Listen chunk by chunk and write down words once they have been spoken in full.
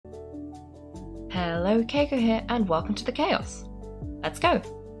Hello, Kaiko here, and welcome to the Chaos. Let's go!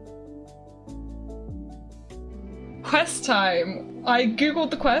 Quest time! I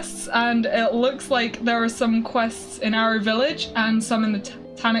googled the quests and it looks like there are some quests in our village and some in the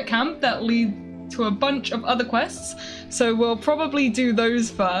Tannic camp that lead to a bunch of other quests, so we'll probably do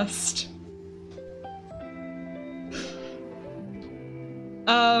those first.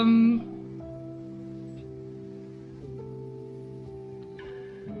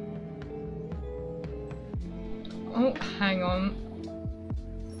 Oh, hang on.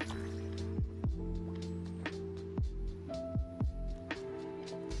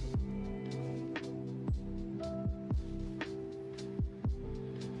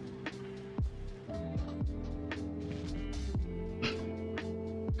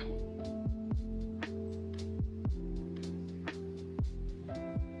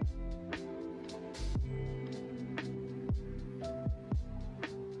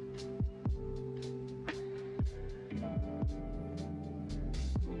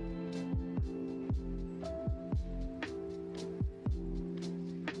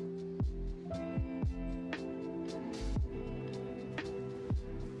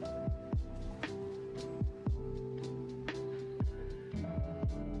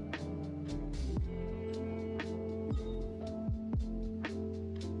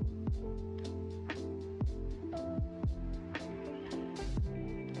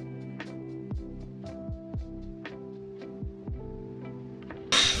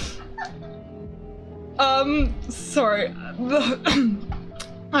 Sorry.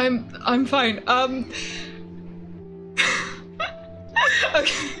 I'm fine.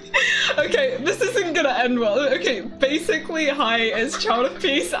 Okay, this isn't gonna end well. Okay, basically, hi, it's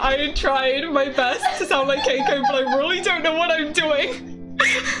ChildofPeace. I tried my best to sound like Kaiko, but I really don't know what I'm doing.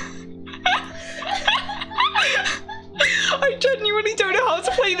 I genuinely don't know how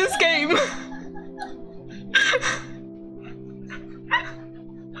to play this game.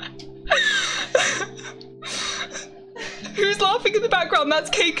 Who's laughing in the background? That's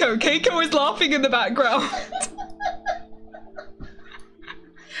Kaiko. Kaiko is laughing in the background.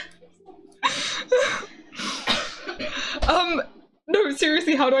 No,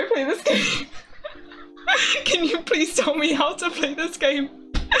 seriously, how do I play this game? Can you please tell me how to play this game?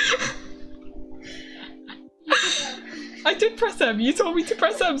 I did press M. You told me to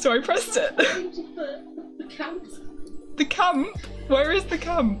press M, so I pressed it. The camp. The camp? Where is the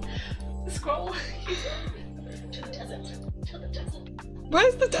camp? Scroll. To the desert. To the desert.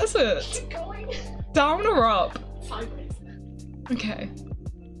 Where's the desert? Keep going. Down or up? Sideways. Okay.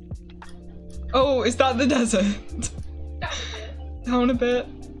 Oh, is that the desert? Down a bit.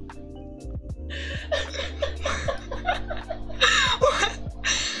 What?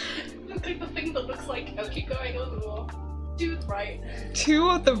 Click the thing that looks like. Oh, keep going a little more. To the right.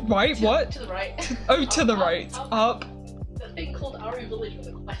 To the right? What? To the right. Oh, to the right. Up. The thing called Our Village with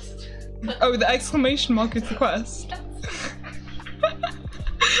a quest. Oh, the exclamation mark is the quest.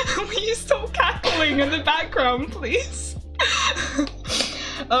 Will you stop cackling in the background, please?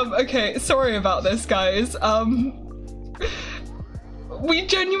 Okay, sorry about this, guys. We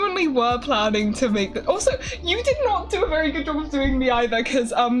genuinely were planning to make this. Also, you did not do a very good job of doing me either,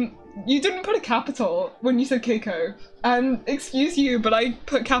 because you didn't put a capital when you said Kaiko. And excuse you, but I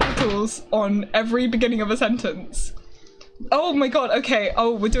put capitals on every beginning of a sentence. Oh my god, okay.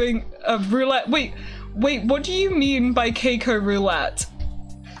 Oh, we're doing a roulette. Wait, what do you mean by Kaiko roulette?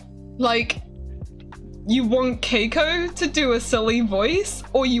 Like, you want Kaiko to do a silly voice,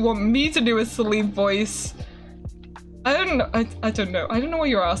 or you want me to do a silly voice? I don't know. I don't know. I don't know what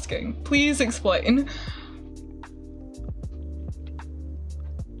you're asking. Please explain.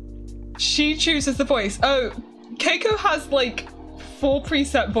 She chooses the voice. Oh, Kaiko has like 4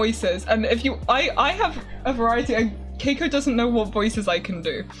 preset voices, and if you, I have a variety. Kaiko doesn't know what voices I can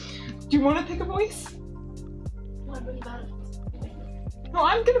do. Do you want to pick a voice? No, I'm really bad. No,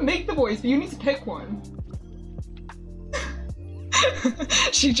 I'm gonna make the voice, but you need to pick one.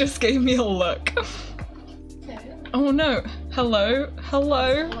 She just gave me a look. Okay. Oh no. Hello?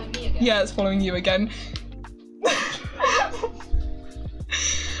 Hello? It's following me again. Yeah, it's following you again.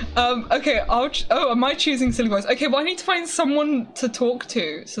 Okay, oh, am I choosing silly voice? Okay, well I need to find someone to talk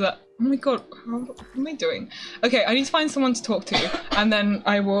to so that, oh my god, how am I doing? Okay, I need to find someone to talk to, and then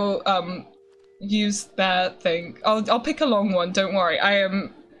I will, use their thing. I'll pick a long one, don't worry. I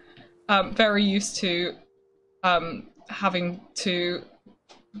am, very used to, having to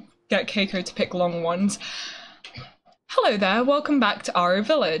get Kaiko to pick long ones. Hello there, welcome back to Aro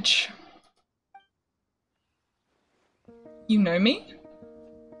Village. You know me?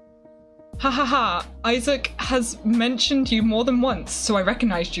 Ha ha ha, Isaac has mentioned you more than once, so I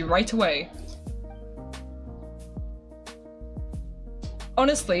recognized you right away.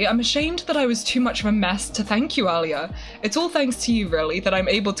 Honestly, I'm ashamed that I was too much of a mess to thank you earlier. It's all thanks to you, really, that I'm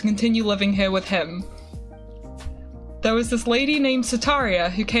able to continue living here with him. There was this lady named Sataria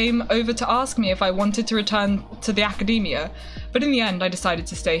who came over to ask me if I wanted to return to the academia, but in the end I decided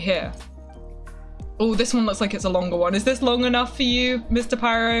to stay here. Oh, this one looks like it's a longer one. Is this long enough for you, Mr.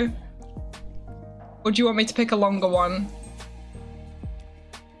 Pyro? Or do you want me to pick a longer one?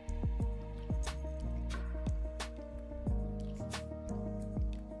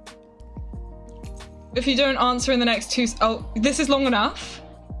 If you don't answer in the next oh, this is long enough?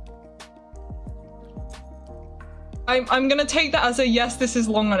 I'm gonna take that as a yes, this is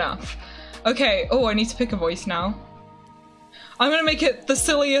long enough. Okay, oh, I need to pick a voice now. I'm gonna make it the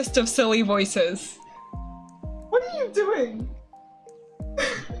silliest of silly voices. What are you doing?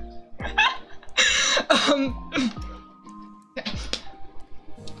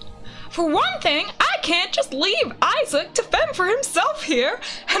 For one thing, I can't just leave Isaac to fend for himself here,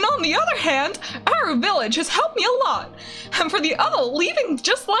 and on the other hand, our village has helped me a lot, and for the other, leaving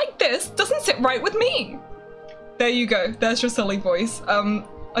just like this doesn't sit right with me. There you go, there's your silly voice.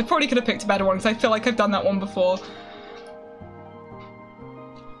 I probably could have picked a better one because I feel like I've done that one before.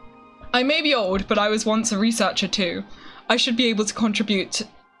 I may be old, but I was once a researcher too. I should be able to contribute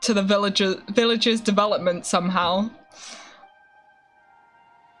to the village's development somehow.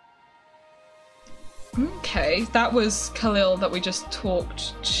 Okay, that was Khalil that we just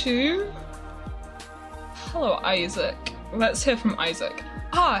talked to. Hello, Isaac. Let's hear from Isaac.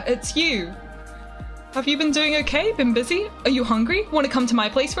 Ah, it's you. Have you been doing okay? Been busy? Are you hungry? Want to come to my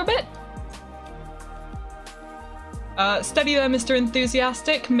place for a bit? Steady there, Mr.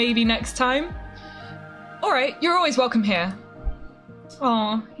 Enthusiastic. Maybe next time. Alright, you're always welcome here.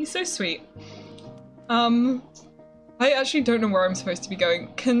 Aw, he's so sweet. I actually don't know where I'm supposed to be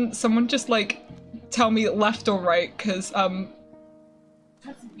going. Can someone just, like, tell me left or right? Because,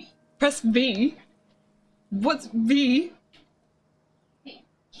 Press V. Press V? What's V? Hey,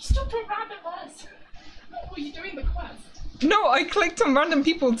 you still put random letters. Were you doing the quest? No, I clicked on random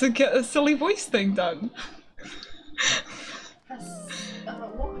people to get a silly voice thing done. Press,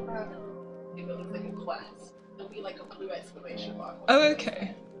 walk around if it looks like a quest. There'll be like a blue exclamation mark. Oh,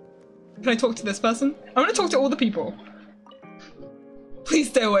 okay. Can I talk to this person? I want to talk to all the people. Please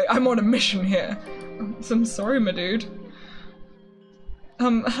stay away, I'm on a mission here. I'm sorry, my dude.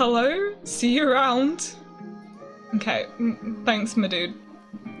 Hello? See you around. Okay, thanks, my dude.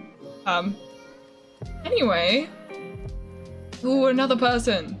 Anyway. Ooh, another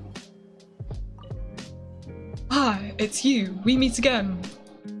person. Hi, it's you. We meet again.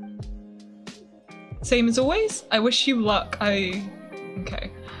 Same as always? I wish you luck.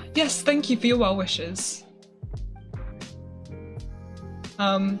 Okay. Yes, thank you for your well wishes.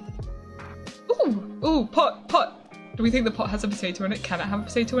 Ooh, pot. Do we think the pot has a potato in it? Can it have a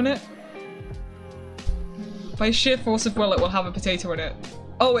potato in it? By sheer force of will, it will have a potato in it.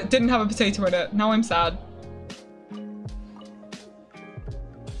 Oh, it didn't have a potato in it. Now I'm sad.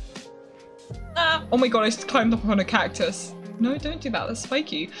 Ah! Oh my god, I just climbed up on a cactus. No, don't do that. That's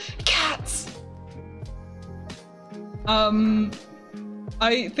spiky. Cats!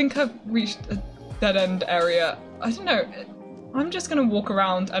 I think I've reached a dead-end area. I don't know. I'm just gonna walk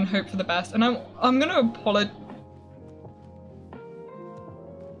around and hope for the best, and I'm gonna apologize.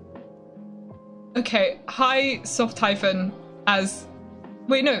 Okay, hi, Soft Typhon as...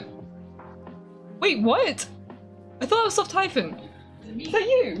 Wait, no. Wait, what? I thought it was Soft Typhon. Is that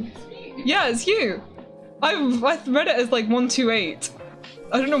you? Yeah, it's you. I've read it as like 128.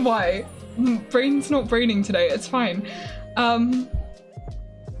 I don't know why. Brain's not braining today, it's fine.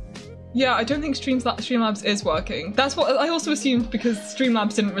 Yeah, I don't think Streamlabs is working. That's what I also assumed because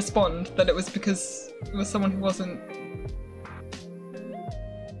Streamlabs didn't respond, that it was because it was someone who wasn't.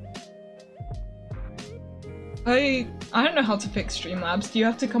 I don't know how to fix Streamlabs. Do you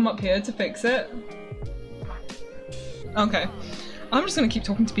have to come up here to fix it? Okay. I'm just gonna keep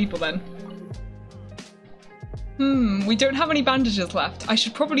talking to people then. We don't have any bandages left. I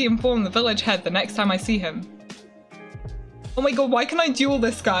should probably inform the village head the next time I see him. Oh my god, why can I duel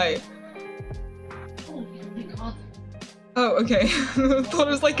this guy? Oh, okay. I thought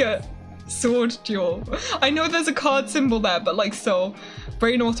it was like a sword duel. I know there's a card symbol there, but like still.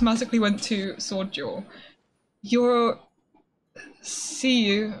 Brain automatically went to sword duel. See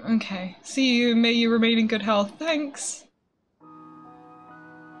you. Okay. See you. May you remain in good health. Thanks.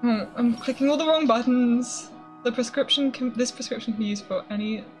 Oh, I'm clicking all the wrong buttons. This prescription can be used for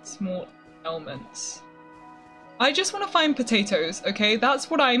any small ailments. I just want to find potatoes, okay? That's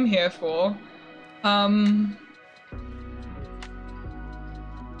what I'm here for.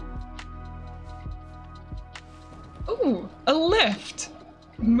 Ooh, a lift!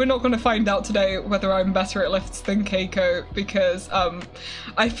 we're not going to find out today whether I'm better at lifts than Kaiko, because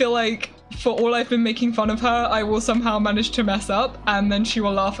I feel like for all I've been making fun of her, I will somehow manage to mess up and then she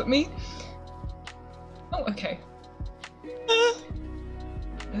will laugh at me. Oh, okay. I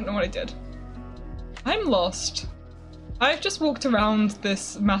don't know what I did. I'm lost. I've just walked around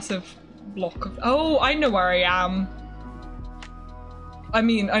this massive block of— oh, I know where I am. I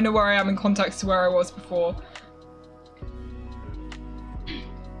mean, I know where I am in context to where I was before.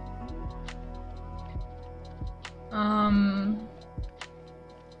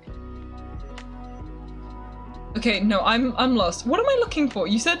 Okay, no, I'm lost. What am I looking for?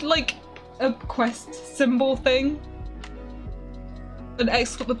 You said like a quest symbol thing?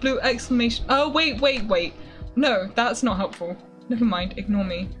 The blue exclamation— oh, wait. No, that's not helpful. Never mind, ignore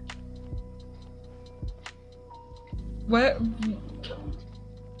me. Where?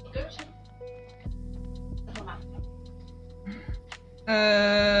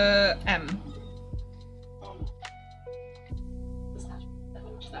 M.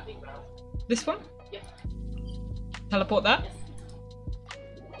 This one? Yep. Teleport that?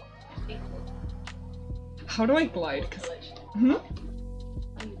 Yes. How do I glide?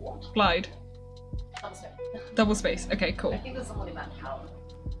 Glide. Double space. Okay, cool. I think there's someone in that tower.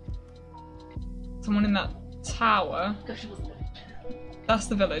 Someone in that tower? That's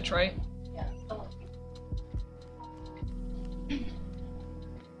the village, right? Yeah.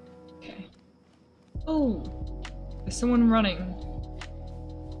 Okay. Oh, there's someone running.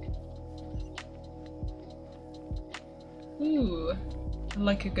 Ooh, I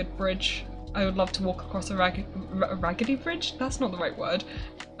like a good bridge. I would love to walk across a raggedy bridge? That's not the right word.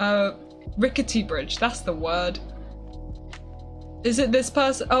 Rickety bridge, that's the word. Is it this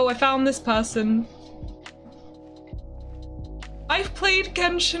person? Oh, I found this person. I've played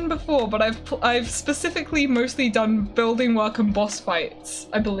Genshin before, but I've specifically mostly done building work and boss fights,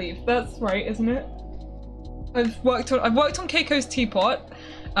 I believe. That's right, isn't it? I've worked on Keiko's teapot,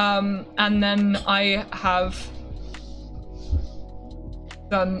 and then I have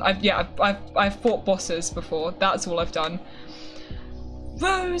done— I've fought bosses before. That's all I've done.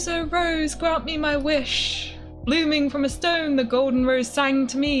 Rose, oh rose, grant me my wish. Blooming from a stone, the golden rose sang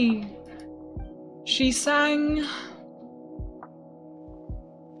to me. She sang,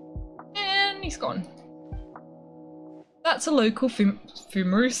 and he's gone. That's a local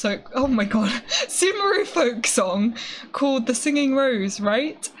Sumeru folk song called The Singing Rose,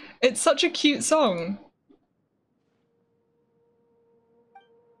 right? It's such a cute song.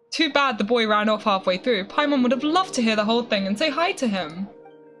 Too bad the boy ran off halfway through. Paimon would have loved to hear the whole thing and say hi to him.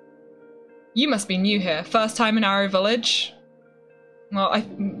 You must be new here. First time in Arrow Village? Well,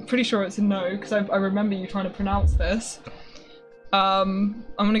 I'm pretty sure it's a no, because I remember you trying to pronounce this. I'm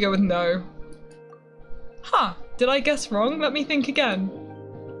gonna go with no. Huh, did I guess wrong? Let me think again.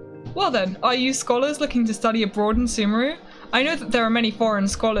 Well then, are you scholars looking to study abroad in Sumeru? I know that there are many foreign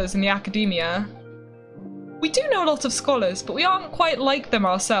scholars in the academia. We do know a lot of scholars, but we aren't quite like them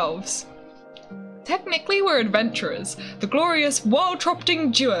ourselves. Technically, we're adventurers. The glorious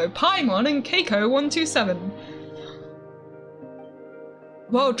world-trotting duo, Paimon and Kaiko 127.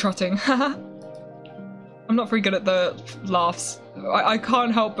 World-trotting, haha. I'm not very good at the laughs. I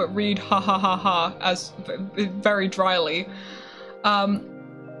can't help but read ha ha ha ha as very dryly.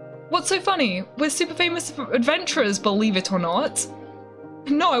 What's so funny? We're super famous adventurers, believe it or not.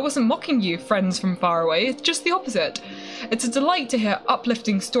 No, I wasn't mocking you, friends from far away. It's just the opposite. It's a delight to hear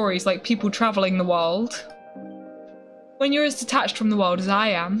uplifting stories like people traveling the world. When you're as detached from the world as I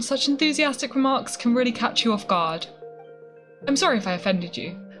am, such enthusiastic remarks can really catch you off guard. I'm sorry if I offended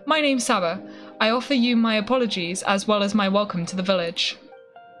you. My name's Sabbah. I offer you my apologies as well as my welcome to the village.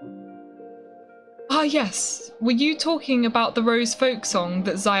 Ah yes, were you talking about the Rose folk song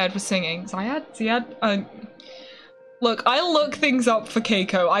that Ziad was singing? Ziad? Look, I look things up for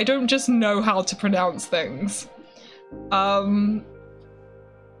Kaiko. I don't just know how to pronounce things.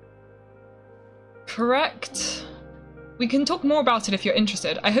 Correct? We can talk more about it if you're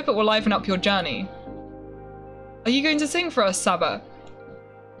interested. I hope it will liven up your journey. Are you going to sing for us, Sabbah?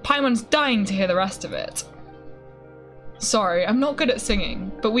 Paimon's dying to hear the rest of it. Sorry, I'm not good at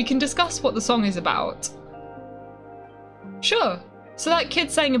singing, but we can discuss what the song is about. Sure. So that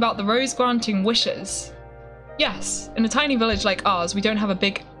kid sang about the rose granting wishes. Yes, in a tiny village like ours, we don't have a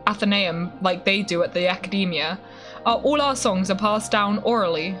big Athenaeum like they do at the academia. All our songs are passed down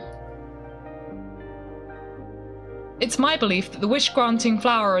orally. It's my belief that the wish-granting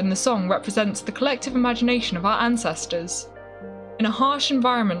flower in the song represents the collective imagination of our ancestors. In a harsh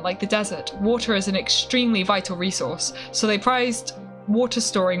environment like the desert, water is an extremely vital resource, so they prized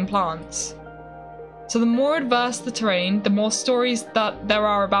water-storing plants. So the more adverse the terrain, the more stories that there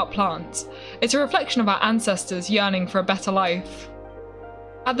are about plants. It's a reflection of our ancestors yearning for a better life.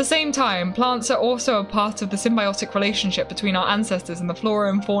 At the same time, plants are also a part of the symbiotic relationship between our ancestors and the flora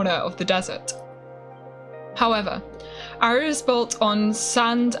and fauna of the desert. However, our area is built on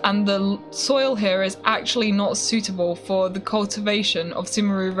sand and the soil here is actually not suitable for the cultivation of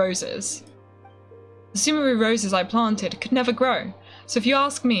Sumeru roses. The Sumeru roses I planted could never grow, so if you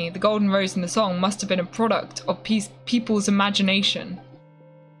ask me, the golden rose in the song must have been a product of people's imagination.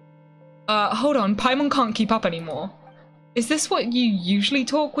 Hold on, Paimon can't keep up anymore. Is this what you usually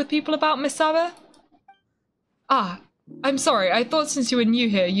talk with people about, Miss Sabbah? Ah, I'm sorry, I thought since you were new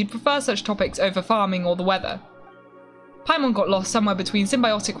here, you'd prefer such topics over farming or the weather. Paimon got lost somewhere between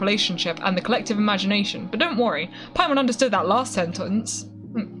symbiotic relationship and the collective imagination, but don't worry, Paimon understood that last sentence.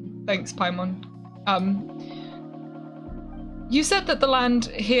 Thanks, Paimon. You said that the land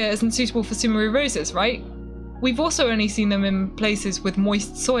here isn't suitable for Sumeru roses, right? We've also only seen them in places with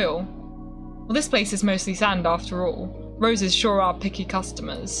moist soil. Well, this place is mostly sand after all. Roses sure are picky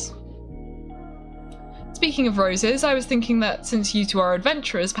customers. Speaking of roses, I was thinking that since you two are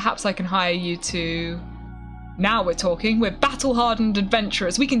adventurers, perhaps I can hire you to... Now we're talking. We're battle-hardened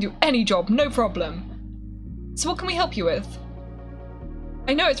adventurers. We can do any job, no problem. So what can we help you with?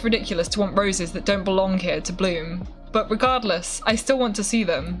 I know it's ridiculous to want roses that don't belong here to bloom, but regardless, I still want to see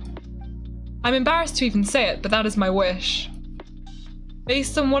them. I'm embarrassed to even say it, but that is my wish.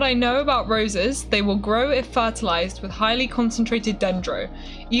 Based on what I know about roses, they will grow if fertilized with highly concentrated dendro,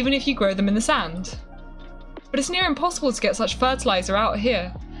 even if you grow them in the sand. But it's near impossible to get such fertilizer out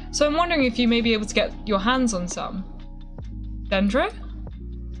here, so I'm wondering if you may be able to get your hands on some. Dendro?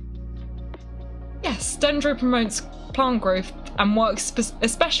 Yes, dendro promotes plant growth and works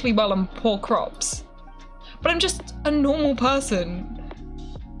especially well on poor crops. But I'm just a normal person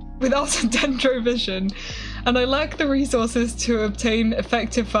without a dendro vision, and I lack the resources to obtain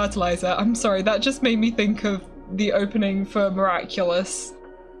effective fertilizer. I'm sorry, that just made me think of the opening for Miraculous.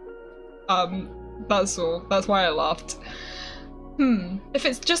 That's all. That's why I laughed. If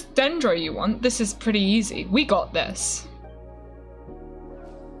it's just dendro you want, this is pretty easy. We got this.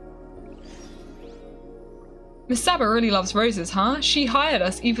 Miss Sabbah really loves roses, huh? She hired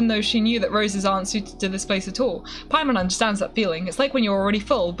us even though she knew that roses aren't suited to this place at all. Paimon understands that feeling. It's like when you're already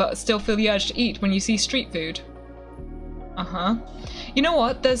full but still feel the urge to eat when you see street food. Uh-huh. You know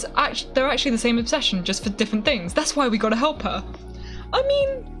what? They're actually the same obsession, just for different things. That's why we gotta help her. I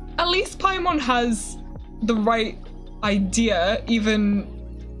mean, at least Paimon has the right idea, even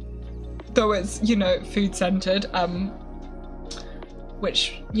though it's, you know, food-centered.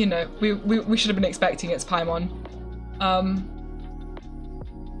 Which, you know, we should have been expecting. It's Paimon.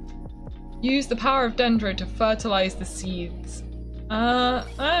 Use the power of Dendro to fertilize the seeds. I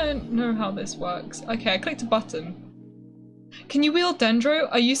don't know how this works. Okay, I clicked a button. Can you wield Dendro?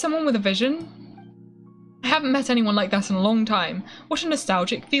 Are you someone with a vision? I haven't met anyone like that in a long time. What a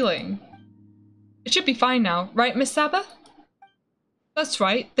nostalgic feeling. It should be fine now, right, Miss Sabbah? That's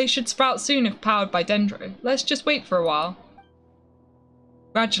right. They should sprout soon if powered by Dendro. Let's just wait for a while.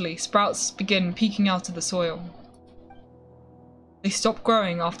 Gradually, sprouts begin peeking out of the soil. They stop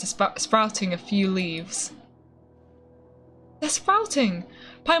growing after sprouting a few leaves. They're sprouting!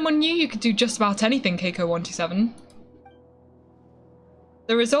 Paimon knew you could do just about anything, Kaiko 127.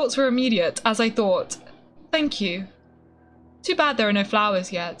 The results were immediate, as I thought. Thank you. Too bad there are no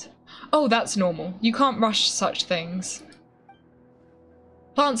flowers yet. Oh, that's normal. You can't rush such things.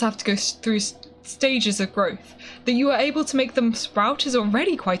 Plants have to go through stages of growth. That you are able to make them sprout is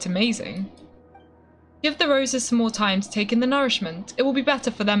already quite amazing. Give the roses some more time to take in the nourishment. It will be better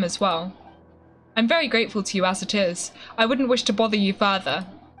for them as well. I'm very grateful to you as it is. I wouldn't wish to bother you further.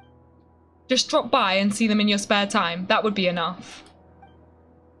 Just drop by and see them in your spare time. That would be enough.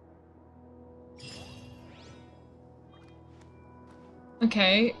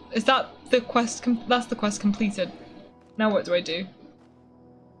 Okay, is that the quest? That's the quest completed. Now what do I do?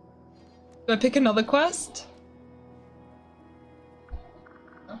 Do I pick another quest?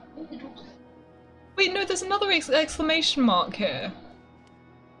 Wait, no, there's another exclamation mark here.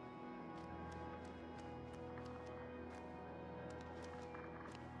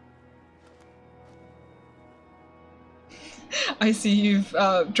 I see you've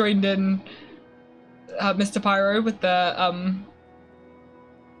joined in, Mr. Pyro, with the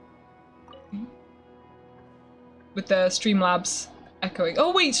Streamlabs echoing.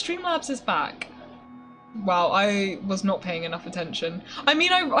 Oh wait, Streamlabs is back. Wow, I was not paying enough attention. I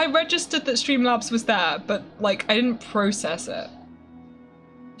mean, I registered that Streamlabs was there, but like I didn't process it.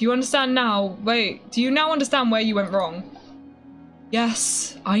 Do you understand now? Wait, do you now understand where you went wrong?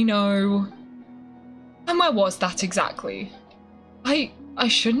 Yes, I know. And where was that exactly? I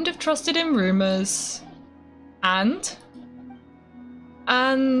shouldn't have trusted in rumors. And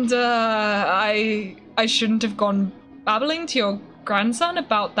I shouldn't have gone babbling to your grandson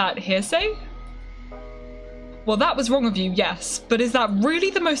about that hearsay? Well, that was wrong of you, yes, but is that really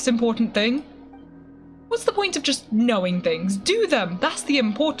the most important thing? What's the point of just knowing things? Do them, that's the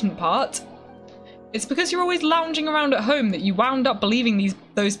important part. It's because you're always lounging around at home that you wound up believing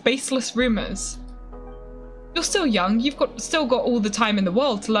those baseless rumors. You're still young, you've still got all the time in the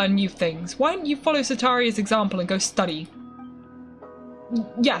world to learn new things. Why don't you follow Sataria's example and go study?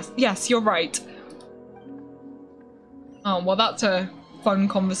 Yes, you're right. Oh, well, that's a fun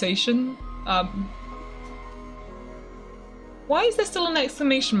conversation. Why is there still an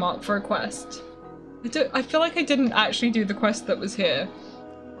exclamation mark for a quest? I feel like I didn't actually do the quest that was here.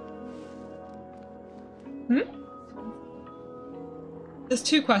 There's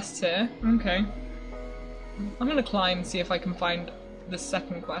 2 quests here. Okay. I'm gonna climb and see if I can find the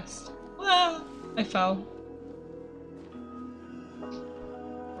second quest. Ah, I fell.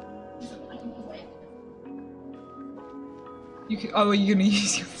 Oh, are you gonna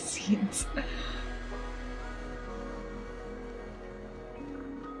use your seeds?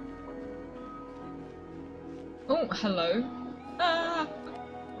 Oh, hello. Ah!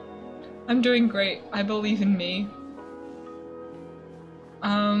 I'm doing great. I believe in me.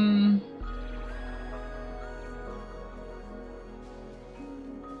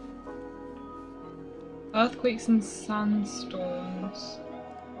 Earthquakes and sandstorms.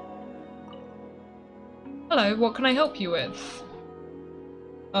 Hello, what can I help you with?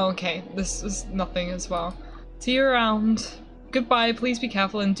 Oh, okay, this is nothing as well. See you around. Goodbye, please be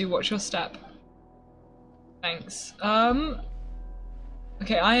careful and do watch your step. Thanks.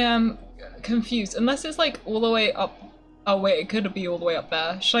 Okay, I am confused. Unless it's like all the way up. Oh wait, it could be all the way up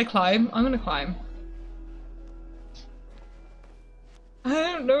there. Should I climb? I'm gonna climb. I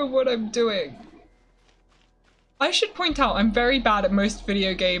don't know what I'm doing. I should point out I'm very bad at most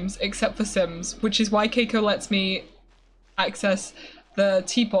video games except for Sims, which is why Kaiko lets me access the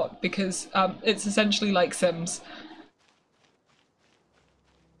teapot, because it's essentially like Sims.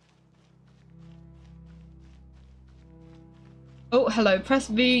 Oh, hello. Press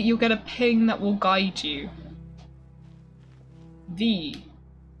V, you'll get a ping that will guide you. V.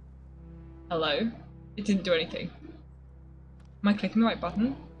 Hello. It didn't do anything. Am I clicking the right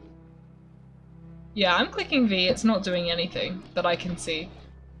button? Yeah, I'm clicking V, it's not doing anything that I can see.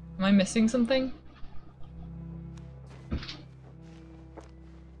 Am I missing something?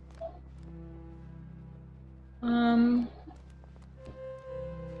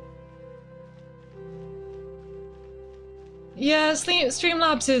 Yeah,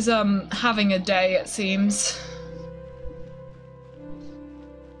 Streamlabs is having a day, it seems.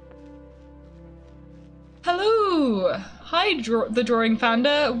 Hello! Hi, the Drawing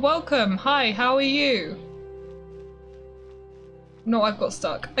Panda. Welcome. Hi, how are you? No, I've got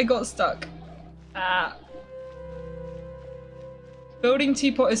stuck. I got stuck. Ah. Building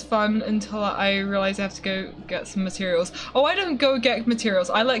teapot is fun until I realize I have to go get some materials. Oh, I don't go get materials.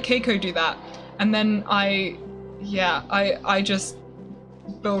 I let Kaiko do that. And then I just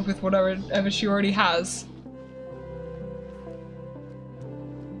build with whatever she already has.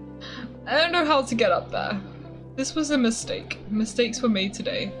 I don't know how to get up there. This was a mistake. Mistakes were made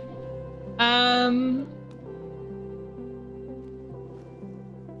today.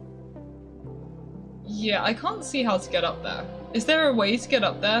 Yeah, I can't see how to get up there. Is there a way to get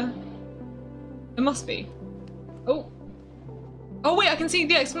up there? There must be. Oh. Oh wait, I can see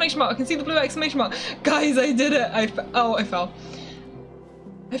the exclamation mark. I can see the blue exclamation mark. Guys, I did it. I fell.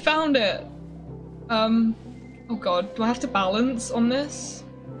 I found it. Oh god, do I have to balance on this?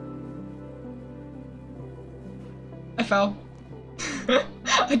 I fell.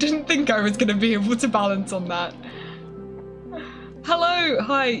 I didn't think I was gonna be able to balance on that. Hello,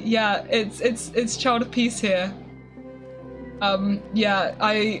 hi, yeah, it's ChildofPeace here. Yeah,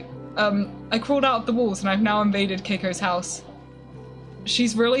 I crawled out of the walls and I've now invaded Keiko's house.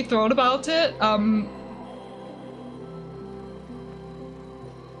 She's really thrilled about it.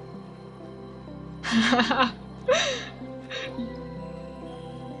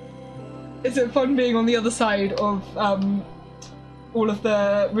 Is it fun being on the other side of all of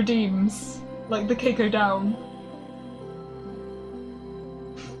the redeems, like the Keiko down?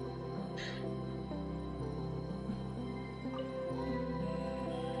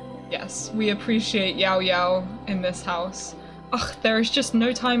 Yes, we appreciate Yao Yao in this house. Ugh, there is just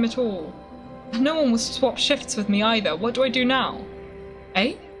no time at all. No one will swap shifts with me either. What do I do now?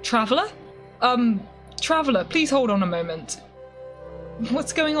 Eh? Traveller? Traveller, please hold on a moment.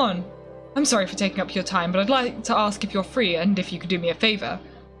 What's going on? I'm sorry for taking up your time, but I'd like to ask if you're free and if you could do me a favor.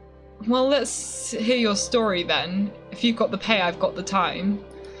 Well, let's hear your story then. If you've got the pay, I've got the time.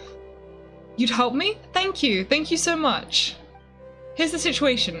 You'd help me? Thank you. Thank you so much. Here's the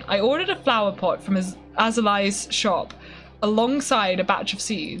situation. I ordered a flower pot from Azalai's shop alongside a batch of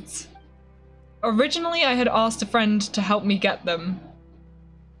seeds. Originally, I had asked a friend to help me get them.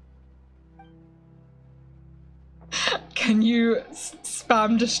 Can you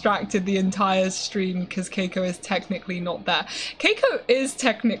spam distracted the entire stream because Kaiko is technically not there? Kaiko is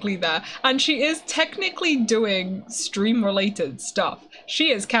technically there, and she is technically doing stream-related stuff.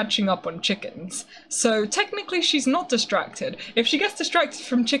 She is catching up on chickens, so technically she's not distracted. If she gets distracted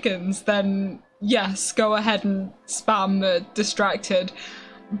from chickens, then yes, go ahead and spam the distracted.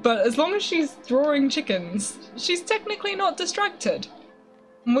 But as long as she's drawing chickens, she's technically not distracted.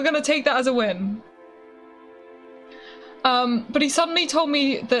 And we're gonna take that as a win. But he suddenly told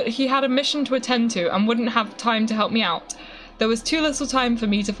me that he had a mission to attend to and wouldn't have time to help me out. There was too little time for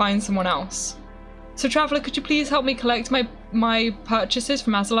me to find someone else. So Traveller, could you please help me collect my purchases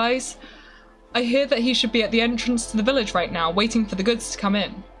from Azalai's? I hear that he should be at the entrance to the village right now, waiting for the goods to come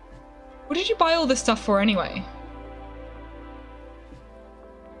in. What did you buy all this stuff for anyway?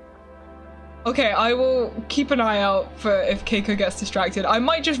 Okay, I will keep an eye out for if Kaiko gets distracted. I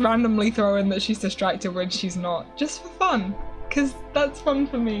might just randomly throw in that she's distracted when she's not, just for fun, because that's fun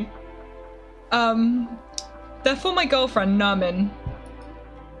for me. They're for my girlfriend, Nermin.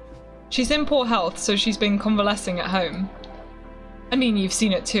 She's in poor health, so she's been convalescing at home. I mean, you've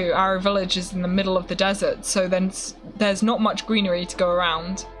seen it too. Our village is in the middle of the desert, so then there's not much greenery to go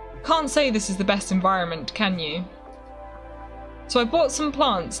around. Can't say this is the best environment, can you? So I bought some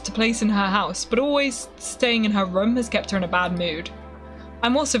plants to place in her house, but always staying in her room has kept her in a bad mood.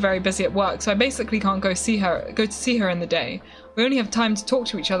 I'm also very busy at work, so I basically can't go to see her in the day. We only have time to talk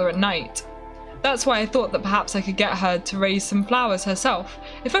to each other at night. That's why I thought that perhaps I could get her to raise some flowers herself,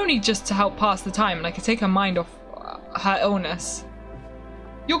 if only just to help pass the time and I could take her mind off her illness.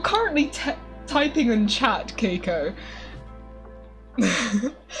 You're currently typing in chat, Kaiko.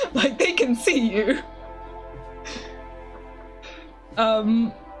 Like, they can see you.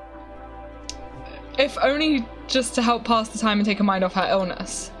 If only just to help pass the time and take her mind off her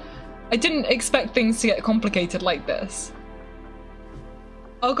illness. I didn't expect things to get complicated like this.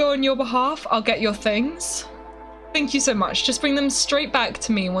 I'll go on your behalf, I'll get your things. Thank you so much, just bring them straight back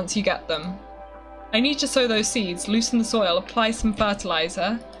to me once you get them. I need to sow those seeds, loosen the soil, apply some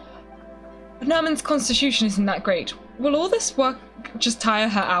fertilizer. But Nermin's constitution isn't that great. Will all this work just tire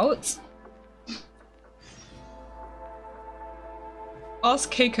her out?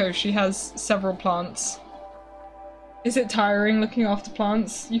 Ask Kaiko, she has several plants. Is it tiring looking after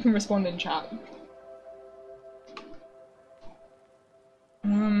plants? You can respond in chat.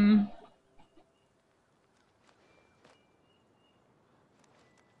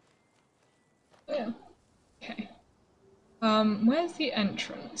 Yeah. Okay. Where's the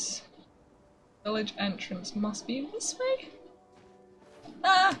entrance? Village entrance must be this way?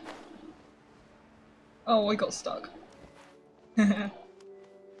 Ah! Oh, I got stuck.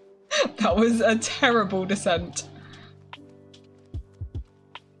 That was a terrible descent.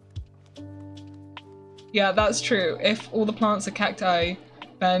 Yeah, that's true. If all the plants are cacti,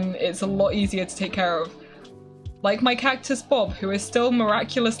 then it's a lot easier to take care of. Like my cactus Bob, who is still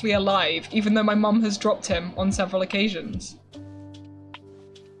miraculously alive, even though my mum has dropped him on several occasions.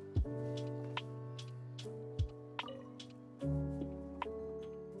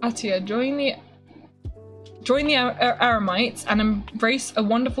 Atiyah, join the Aramites and embrace a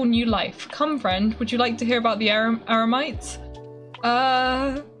wonderful new life. Come, friend, would you like to hear about the Aramites?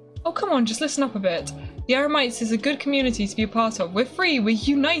 Oh, come on, just listen up a bit. The Aramites is a good community to be a part of. We're free, we're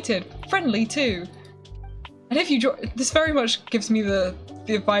united, friendly too. And if you join, this very much gives me the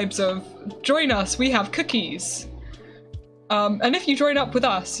vibes of, join us, we have cookies. And if you join up with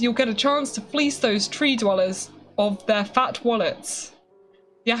us, you'll get a chance to fleece those tree dwellers of their fat wallets.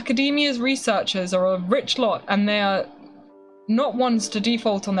 The Academia's researchers are a rich lot, and they are not ones to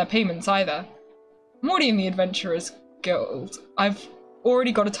default on their payments either. I'm already in the Adventurers Guild. I've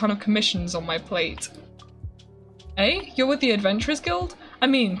already got a ton of commissions on my plate. Eh? You're with the Adventurers Guild? I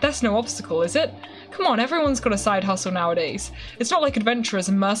mean, that's no obstacle, is it? Come on, everyone's got a side hustle nowadays. It's not like adventurers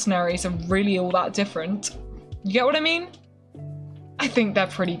and mercenaries are really all that different. You get what I mean? I think they're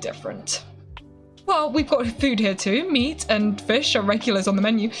pretty different. Well, we've got food here too. Meat and fish are regulars on the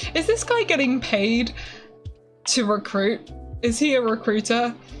menu. Is this guy getting paid to recruit? Is he a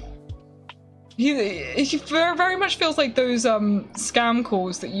recruiter? He very much feels like those scam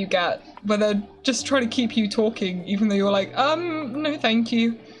calls that you get where they're just trying to keep you talking even though you're like, no thank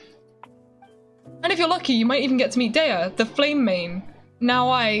you. And if you're lucky, you might even get to meet Dea, the flame main. Now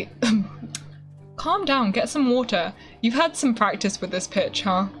calm down, get some water. You've had some practice with this pitch,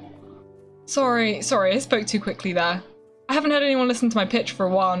 huh? Sorry, I spoke too quickly there. I haven't had anyone listen to my pitch for a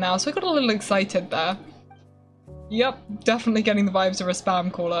while now, so I got a little excited there. Yep, definitely getting the vibes of a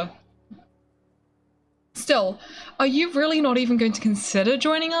spam caller. Still, are you really not even going to consider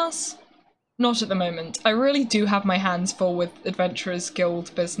joining us? Not at the moment. I really do have my hands full with Adventurers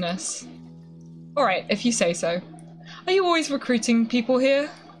Guild business. Alright, if you say so. Are you always recruiting people here?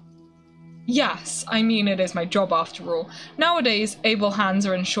 Yes, I mean it is my job after all. Nowadays, able hands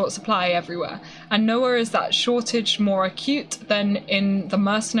are in short supply everywhere, and nowhere is that shortage more acute than in the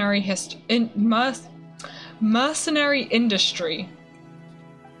mercenary industry.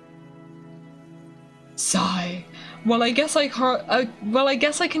 Sigh. Well, I guess I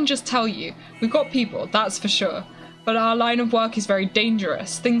can just tell you, we've got people, that's for sure. But our line of work is very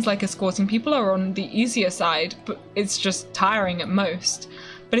dangerous. Things like escorting people are on the easier side, but it's just tiring at most.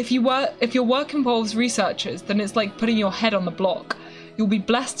 But if your work involves researchers, then it's like putting your head on the block. You'll be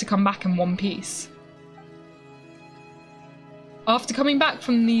blessed to come back in one piece. After coming back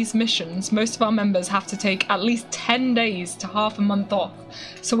from these missions, most of our members have to take at least 10 days to half a month off,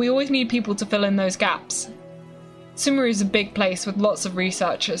 so we always need people to fill in those gaps. Sumeru is a big place with lots of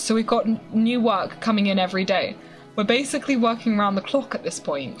researchers, so we've got new work coming in every day. We're basically working around the clock at this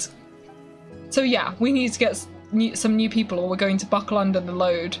point. So yeah, we need to get some new people or we're going to buckle under the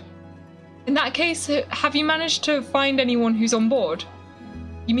load. In that case, have you managed to find anyone who's on board?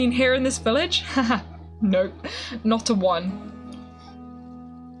 You mean here in this village? Haha, nope, not a one.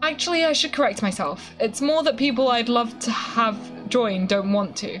 Actually, I should correct myself. It's more that people I'd love to have join don't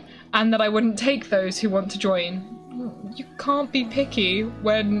want to, and that I wouldn't take those who want to join. You can't be picky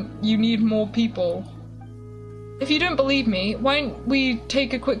when you need more people. If you don't believe me, why don't we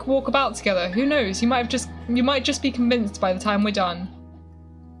take a quick walk about together? Who knows? You might just be convinced by the time we're done.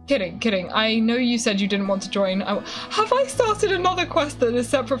 Kidding. I know you said you didn't want to join. Have I started another quest that is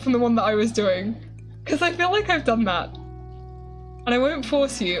separate from the one that I was doing? Because I feel like I've done that. And I won't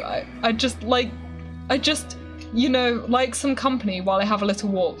force you. I just, you know, like some company while I have a little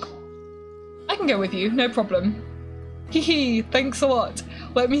walk. I can go with you, no problem. Hee, thanks a lot.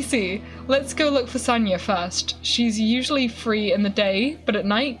 Let me see. Let's go look for Sanya first. She's usually free in the day, but at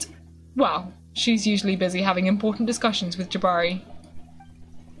night, well, she's usually busy having important discussions with Jabari.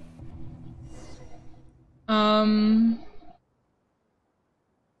 Oh,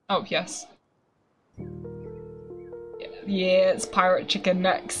 yes. Yeah, it's pirate chicken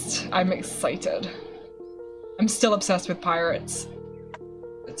next. I'm excited. I'm still obsessed with pirates.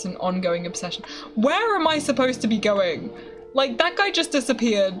 It's an ongoing obsession. Where am I supposed to be going? Like, that guy just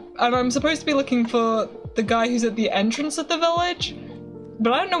disappeared, and I'm supposed to be looking for the guy who's at the entrance of the village?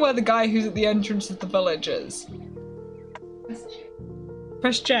 But I don't know where the guy who's at the entrance of the village is. Press J.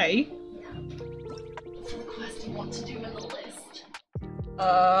 Press J? Yeah. It's a request you want to do in the list.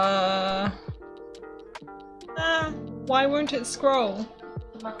 Why won't it scroll?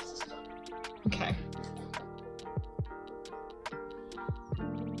 The mouse is stuck. Okay.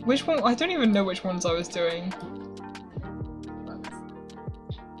 Which one? I don't even know which ones I was doing.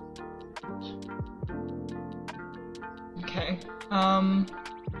 Okay.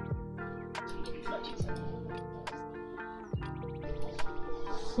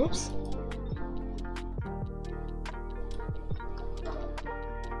 Whoops.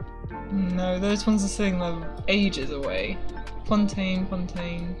 No, those ones are sitting there ages away. Fontaine.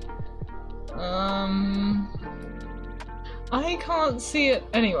 I can't see it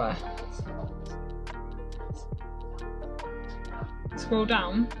anywhere. Scroll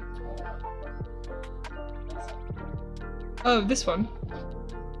down. Oh, this one.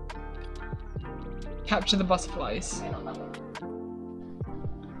 Capture the butterflies.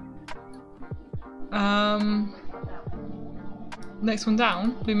 Next one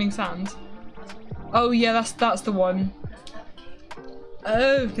down. Blooming Sands. Oh yeah, that's the one.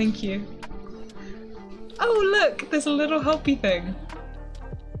 Oh, thank you. Oh look, there's a little helpy thing.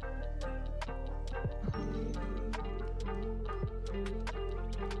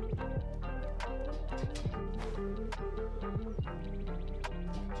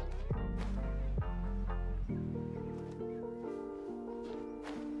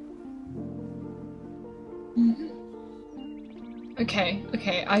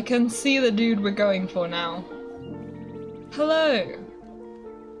 Okay, I can see the dude we're going for now. Hello.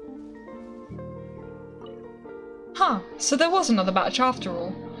 Huh, so there was another batch after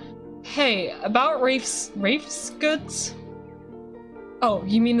all. Hey, about Raef's goods? Oh,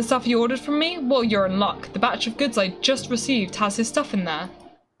 you mean the stuff you ordered from me? Well, you're in luck. The batch of goods I just received has his stuff in there.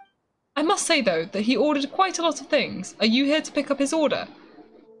 I must say, though, that he ordered quite a lot of things. Are you here to pick up his order?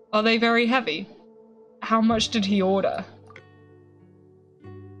 Are they very heavy? How much did he order?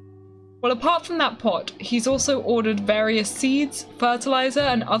 Well, apart from that pot, he's also ordered various seeds, fertilizer,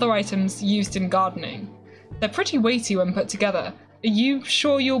 and other items used in gardening. They're pretty weighty when put together. Are you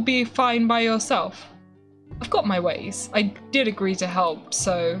sure you'll be fine by yourself? I've got my ways. I did agree to help,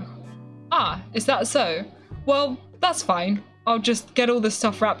 so... Ah, is that so? Well, that's fine. I'll just get all this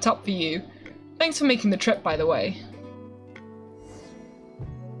stuff wrapped up for you. Thanks for making the trip, by the way.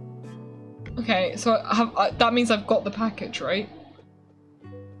 Okay, so that means I've got the package, right?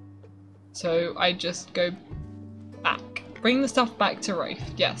 So I just go back. Bring the stuff back to Raef,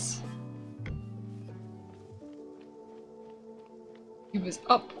 yes. He was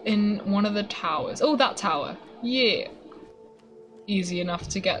up in one of the towers. Oh, that tower. Yeah. Easy enough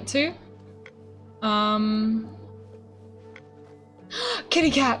to get to.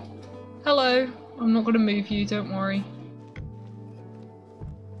 Kitty cat! Hello. I'm not gonna move you, don't worry.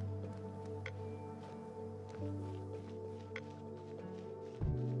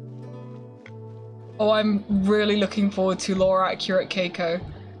 Oh, I'm really looking forward to lore accurate Kaiko.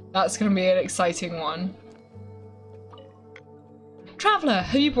 That's gonna be an exciting one. Traveller,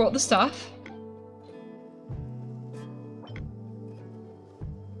 have you brought the stuff?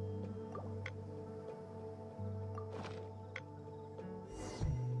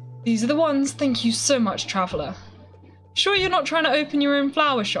 These are the ones. Thank you so much, Traveller. Sure you're not trying to open your own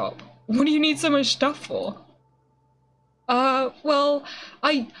flower shop? What do you need so much stuff for? Well,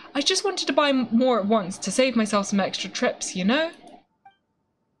 I just wanted to buy more at once to save myself some extra trips, you know?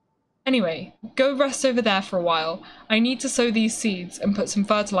 Anyway, go rest over there for a while. I need to sow these seeds and put some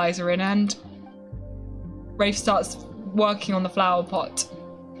fertilizer in, and... Raef starts working on the flower pot.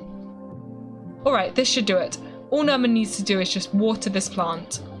 Alright, this should do it. All Nerman needs to do is just water this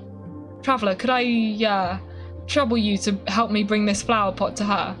plant. Traveller, could I, trouble you to help me bring this flower pot to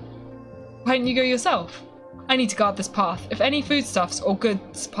her? Why don't you go yourself? I need to guard this path. If any foodstuffs or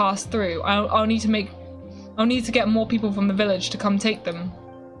goods pass through, I'll need to get more people from the village to come take them.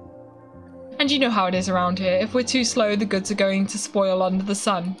 And you know how it is around here. If we're too slow, the goods are going to spoil under the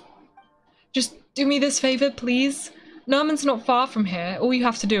sun. Just do me this favour, please. Nerman's not far from here. All you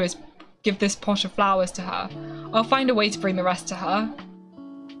have to do is give this pot of flowers to her. I'll find a way to bring the rest to her.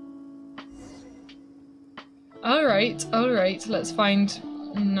 Alright, let's find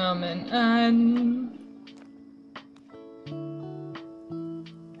Nerman.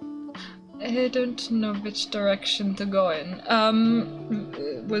 I don't know which direction to go in.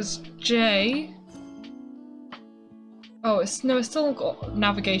 It was J. Oh, it's still got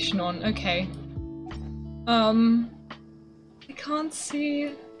navigation on. Okay. I can't see.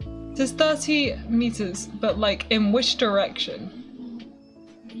 It says 30 meters, but like in which direction?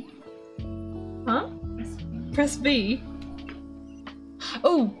 Huh? Press B.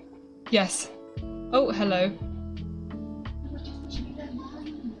 Oh, yes. Oh, hello.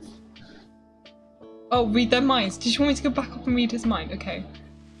 Oh, read their minds. Did you want me to go back up and read his mind? Okay.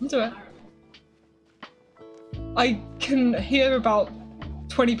 I'll do it. I can hear about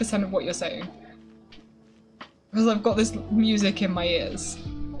 20% of what you're saying. Because I've got this music in my ears.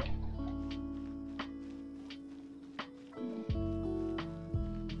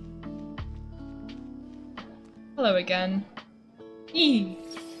 Hello again. E.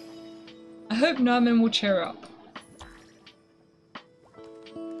 I hope Nerman will cheer up.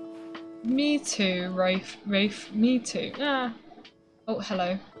 Me too, Raef, me too. Ah. Oh,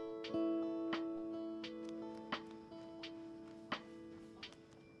 hello.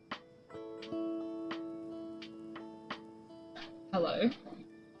 Hello.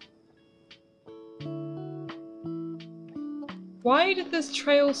 Why did this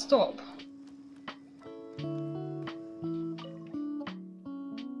trail stop?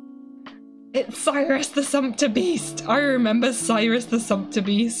 It's Cyrus the Sumpter Beast! I remember Cyrus the Sumpter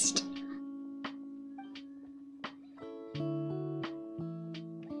Beast.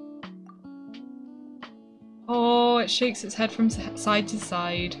 Oh, it shakes its head from side to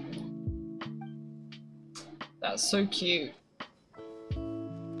side. That's so cute.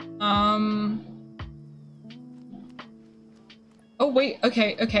 Oh wait,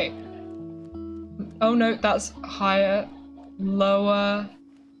 okay. Oh no, that's higher, lower.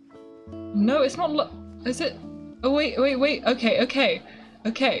 No, it's not is it? Oh wait,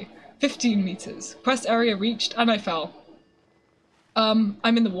 okay. 15 meters. Quest area reached, and I fell. I'm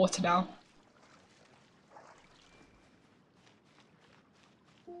in the water now.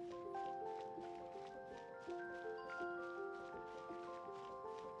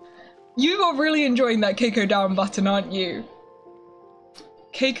 You are really enjoying that Kaiko down button, aren't you?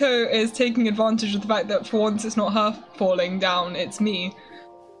 Keiko is taking advantage of the fact that for once it's not her falling down, it's me.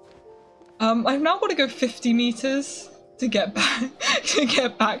 I've now got to go 50 meters to get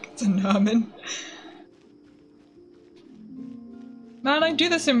back to Nerman. Man, I do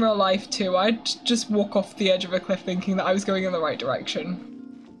this in real life too. I'd just walk off the edge of a cliff thinking that I was going in the right direction.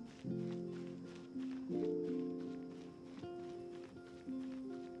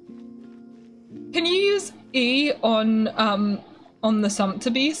 Can you use E on the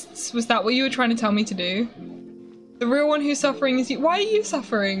sumpter beasts? Was that what you were trying to tell me to do? The real one who's suffering is you. Why are you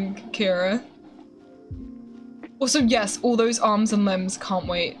suffering, Kira? Also, yes, all those arms and limbs can't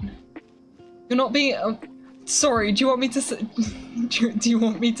wait. You're not being. Sorry. Do you want me to? Do you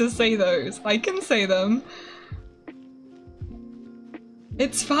want me to say those? I can say them.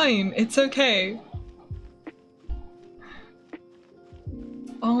 It's fine. It's okay.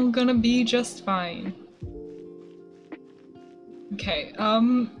 All gonna be just fine. Okay,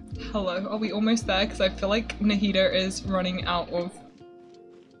 hello, are we almost there? Because I feel like Nahida is running out of,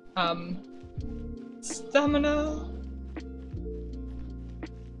 stamina.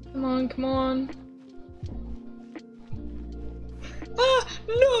 Come on, come on. Ah,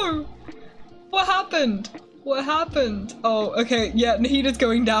 no! What happened? What happened? Oh, okay, yeah, Nahida's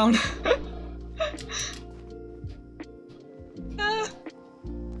going down. Ah.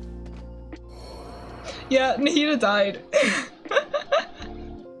 Yeah, Nahida died.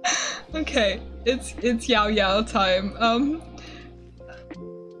 Okay, it's Yao Yao time.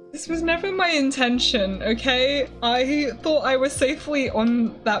 This was never my intention, okay? I thought I was safely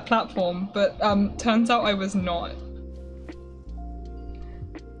on that platform, but turns out I was not.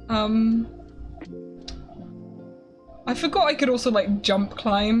 I forgot I could also like jump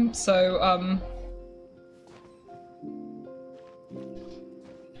climb, so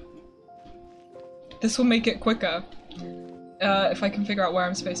this will make it quicker. If I can figure out where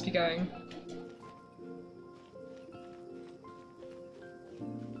I'm supposed to be going.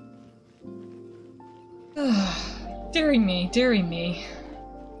 Dearie me, dearie me.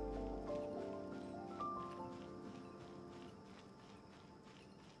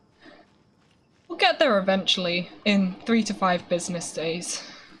 We'll get there eventually, in 3 to 5 business days.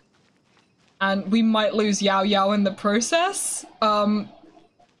 And we might lose Yao Yao in the process. Oh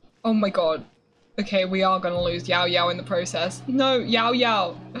my god. Okay, we are gonna lose Yao Yao in the process. No, Yao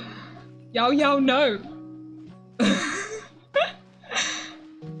Yao. Yao Yao, no.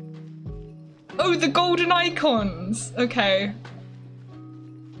 Oh, the golden icons. Okay.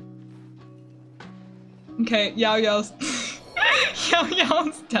 Okay, Yao Yao's Yao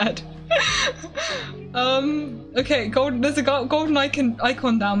Yao's dead. Okay, there's a golden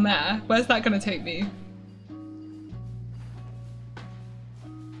icon down there. Where's that gonna take me?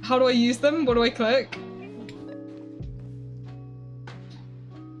 How do I use them? What do I click?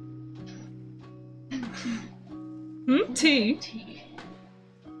 Hmm? T?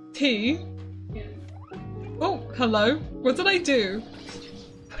 T? Yeah. Oh, hello. What did I do?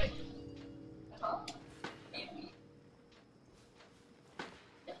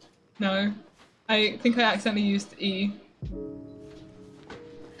 No. I think I accidentally used E.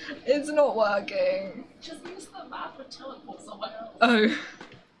 It's not working. Just use the map and teleport somewhere else. Oh.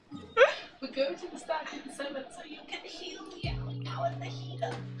 We go to the statue 7 so you can heal Yao Yao and the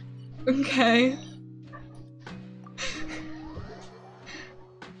heater. Okay.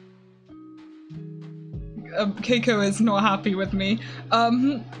 Keiko is not happy with me. I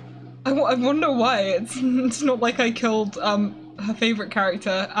wonder why. It's not like I killed her favorite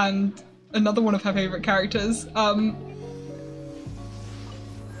character and another one of her favorite characters. I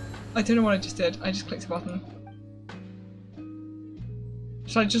don't know what I just did. I just clicked a button.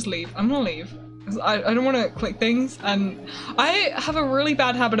 Should I just leave? I'm gonna leave. I don't want to click things, and I have a really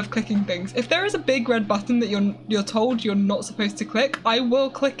bad habit of clicking things. If there is a big red button that you're told you're not supposed to click, I will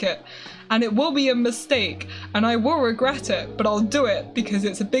click it. And it will be a mistake, and I will regret it, but I'll do it because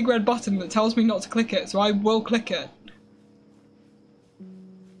it's a big red button that tells me not to click it, so I will click it.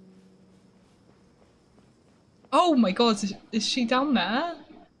 Oh my god, is she down there?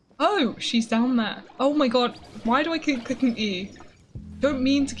 Oh, she's down there. Oh my god, why do I keep clicking E? Don't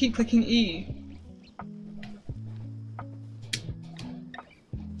mean to keep clicking E.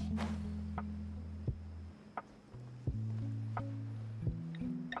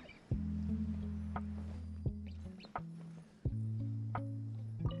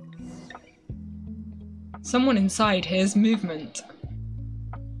 Someone inside hears movement.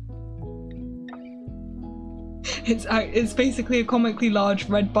 It's basically a comically large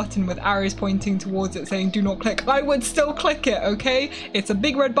red button with arrows pointing towards it saying do not click. I would still click it, okay? It's a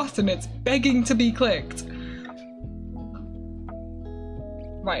big red button, it's begging to be clicked.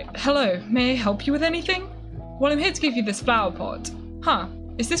 Right, hello, may I help you with anything? Well, I'm here to give you this flower pot. Huh,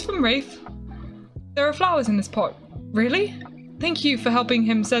 is this from Raef? There are flowers in this pot. Really? Thank you for helping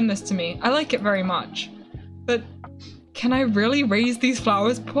him send this to me. I like it very much. But can I really raise these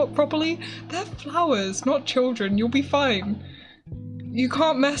flowers properly? They're flowers, not children. You'll be fine. You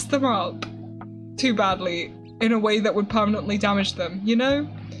can't mess them up too badly in a way that would permanently damage them, you know?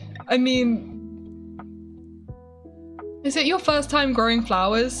 I mean, is it your first time growing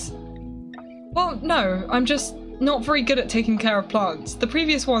flowers? Well, no, I'm just not very good at taking care of plants. The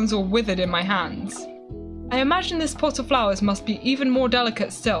previous ones all withered in my hands. I imagine this pot of flowers must be even more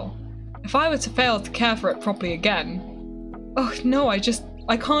delicate still. If I were to fail to care for it properly again... Oh, no, I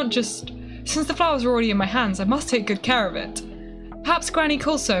can't just... Since the flowers are already in my hands, I must take good care of it. Perhaps Granny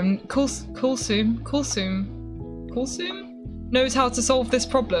Kulsum knows how to solve this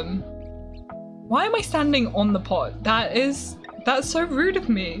problem. Why am I standing on the pot? That's so rude of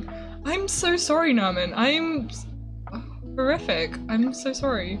me. I'm so sorry, Nerman. I'm horrific. I'm so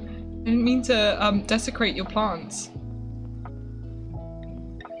sorry. I didn't mean to desecrate your plants.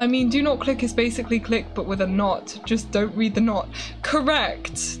 I mean, do not click is basically click, but with a knot. Just don't read the knot.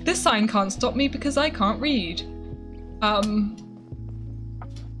 Correct! This sign can't stop me because I can't read.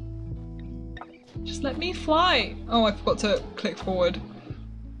 Just let me fly. Oh, I forgot to click forward.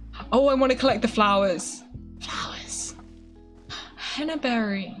 Oh, I want to collect the flowers. Flowers. Henna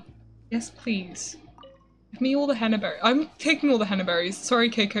berry. Yes, please. Give me all the henna berries. I'm taking all the henna berries. Sorry,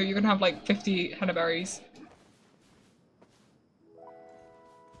 Kaiko, you're gonna have like 50 henna berries.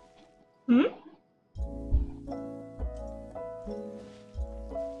 Hmm?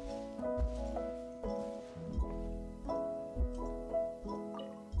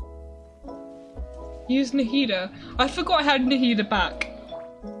 Use Nahida. I forgot I had Nahida back.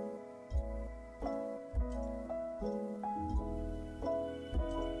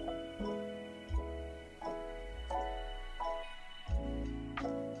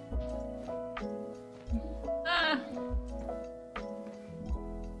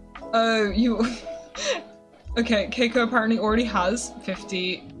 Oh, you... Okay, Kaiko apparently already has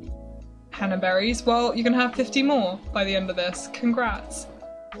 50 henna berries. Well, you're gonna have 50 more by the end of this. Congrats.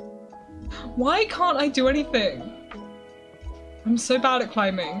 Why can't I do anything? I'm so bad at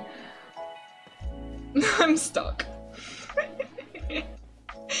climbing. I'm stuck.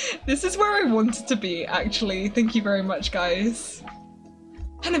 This is where I wanted to be, actually. Thank you very much, guys.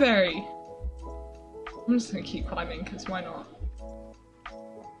 Henna berry. I'm just gonna keep climbing, because why not?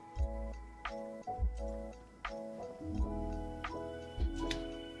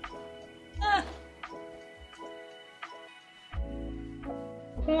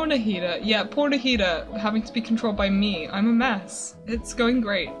 Poor Nahida. Yeah, poor Nahida having to be controlled by me. I'm a mess. It's going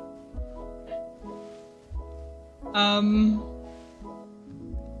great.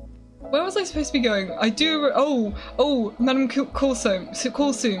 Where was I supposed to be going? I do. Oh, Madame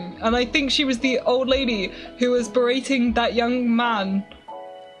Kulsum. And I think she was the old lady who was berating that young man.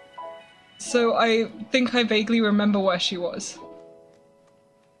 So I think I vaguely remember where she was.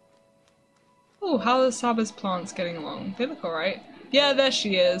 Oh, how are Sabbah's plants getting along? They look alright. Yeah, there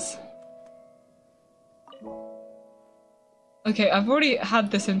she is. Okay, I've already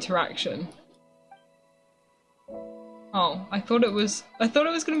had this interaction. Oh, I thought it was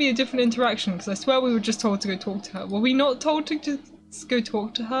gonna be a different interaction because I swear we were just told to go talk to her. Were we not told to just go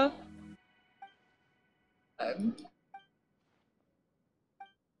talk to her?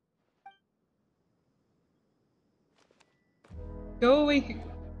 Go away.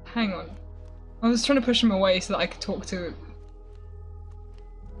 Hang on. I was trying to push him away so that I could talk to...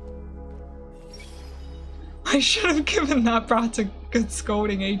 I should have given that brat a good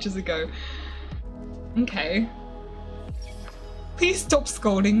scolding ages ago. Okay. Please stop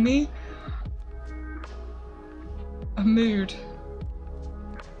scolding me. A mood.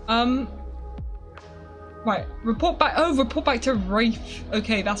 Right, report back. Oh, report back to Raef.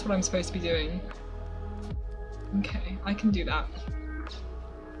 Okay, that's what I'm supposed to be doing. Okay, I can do that.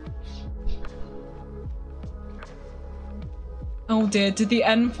 Oh dear, did the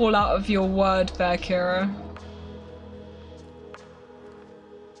N fall out of your word there, Kira?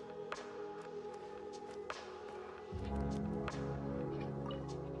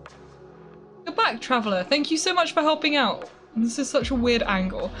 You're back, Traveller. Thank you so much for helping out. This is such a weird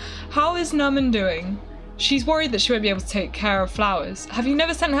angle. How is Nerman doing? She's worried that she won't be able to take care of flowers. Have you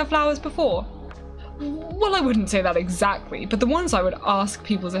never sent her flowers before? Well, I wouldn't say that exactly, but the ones I would ask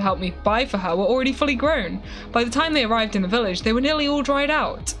people to help me buy for her were already fully grown. By the time they arrived in the village, they were nearly all dried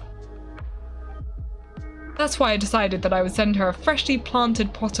out. That's why I decided that I would send her a freshly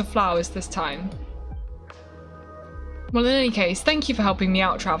planted pot of flowers this time. Well, in any case, thank you for helping me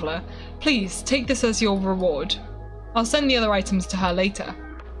out, Traveller. Please, take this as your reward. I'll send the other items to her later.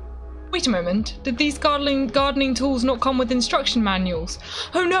 Wait a moment, did these gardening tools not come with instruction manuals?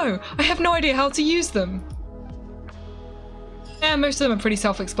 Oh no, I have no idea how to use them. Yeah, most of them are pretty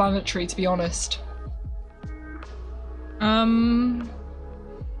self-explanatory, to be honest.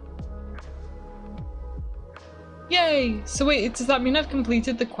 Yay! So wait, does that mean I've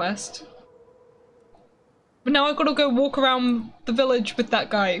completed the quest? But now I've got to go walk around the village with that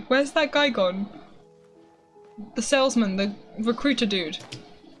guy. Where's that guy gone? The salesman, the recruiter dude.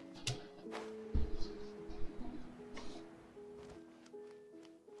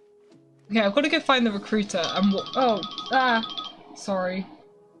 Okay, I've got to go find the recruiter and sorry.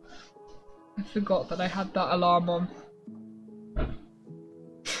 I forgot that I had that alarm on.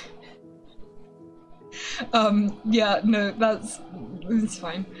 Yeah, no, it's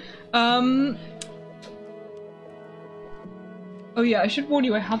fine. Oh yeah, I should warn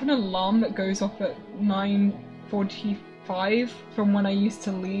you, I have an alarm that goes off at 9:45 from when I used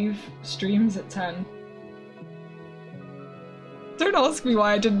to leave streams at 10. Don't ask me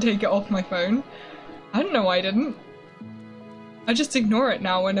why I didn't take it off my phone. I don't know why I didn't. I just ignore it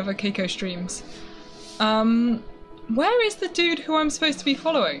now whenever Kaiko streams. Where is the dude who I'm supposed to be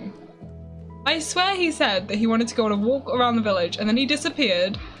following? I swear he said that he wanted to go on a walk around the village and then he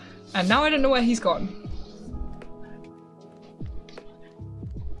disappeared and now I don't know where he's gone.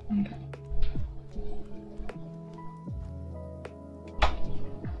 Okay.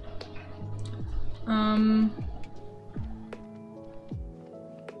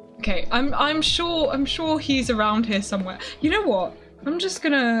 Okay, I'm sure he's around here somewhere. You know what? I'm just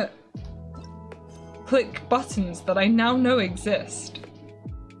gonna click buttons that I now know exist.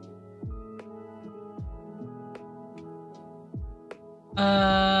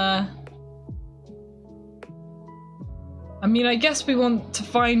 I mean, I guess we want to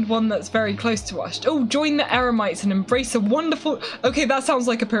find one that's very close to us. Oh, join the Eremites and embrace a wonderful... Okay, that sounds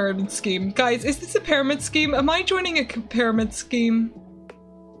like a pyramid scheme. Guys, is this a pyramid scheme? Am I joining a pyramid scheme?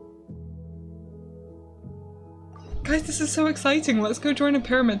 Guys, this is so exciting. Let's go join a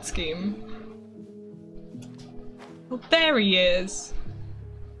pyramid scheme. Oh, there he is.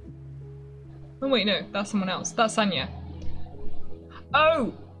 Oh, wait, no. That's someone else. That's Sanya.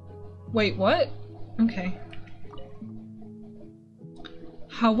 Oh! Wait, what? Okay.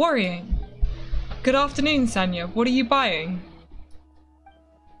 How worrying. Good afternoon, Sanya. What are you buying?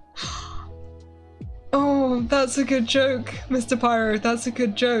 Oh, that's a good joke, Mr. Pyro. That's a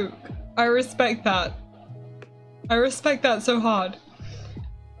good joke. I respect that. I respect that so hard.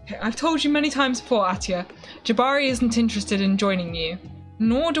 Okay, I've told you many times before, Atiyah. Jabari isn't interested in joining you.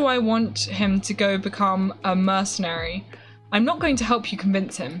 Nor do I want him to go become a mercenary. I'm not going to help you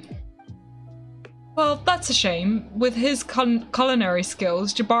convince him. Well, that's a shame. With his culinary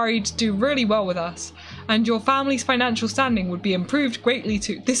skills, Jabari'd do really well with us, and your family's financial standing would be improved greatly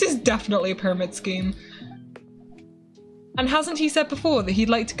too. This is definitely a pyramid scheme. And hasn't he said before that he'd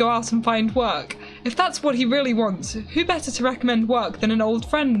like to go out and find work? If that's what he really wants, who better to recommend work than an old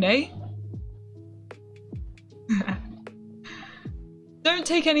friend, eh? Don't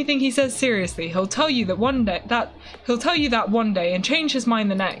take anything he says seriously. He'll tell you that one day and change his mind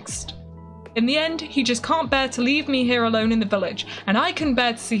the next. In the end, he just can't bear to leave me here alone in the village, and I couldn't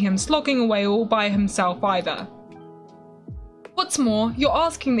bear to see him slogging away all by himself either. What's more, you're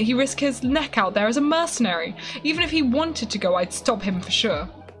asking that he risk his neck out there as a mercenary. Even if he wanted to go, I'd stop him for sure.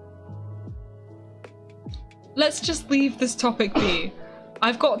 Let's just leave this topic be.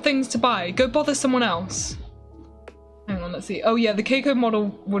 I've got things to buy. Go bother someone else. Hang on, let's see. Oh yeah, the Kaiko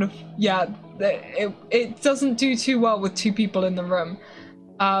model would have... Yeah, it doesn't do too well with two people in the room.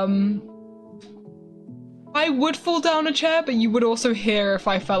 I would fall down a chair, but you would also hear if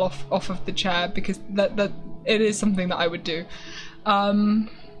I fell off of the chair, because that it is something that I would do.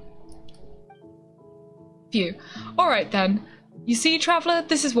 Phew. Alright then. You see, Traveller,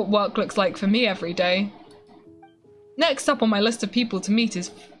 this is what work looks like for me every day. Next up on my list of people to meet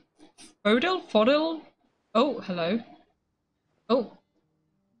is Fodil? Oh, hello. Oh.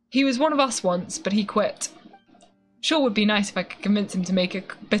 He was one of us once, but he quit. Sure would be nice if I could convince him to make a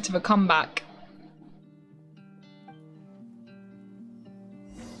bit of a comeback.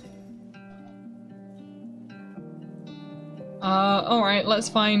 Alright, let's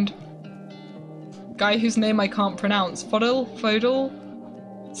find guy whose name I can't pronounce. Fodil?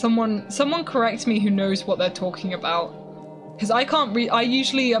 Someone correct me who knows what they're talking about. Because I can't read. I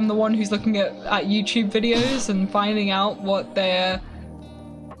usually am the one who's looking at YouTube videos and finding out what their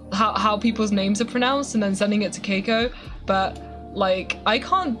how people's names are pronounced and then sending it to Kaiko, but like I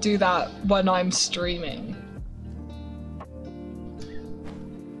can't do that when I'm streaming.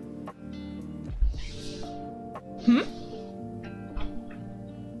 Hmm?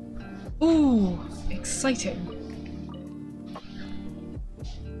 Ooh, exciting.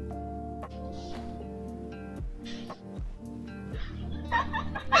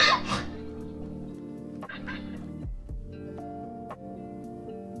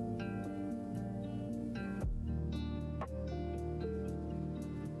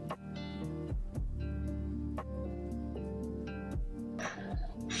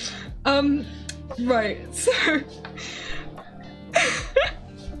 Right, so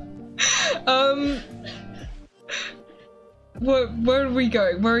where are we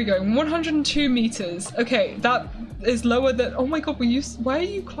going? Where are we going? 102 meters. Okay, that is lower than— oh my god, why are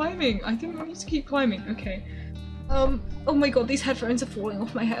you climbing? I didn't want you to keep climbing. Okay. Oh my god, these headphones are falling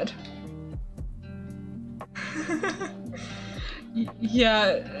off my head.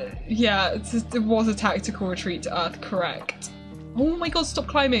 Yeah, it was a tactical retreat to Earth, correct. Oh my god, stop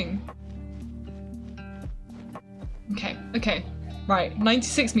climbing. Okay, right,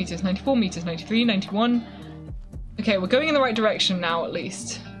 96 meters, 94 meters, 93, 91. Okay, we're going in the right direction now, at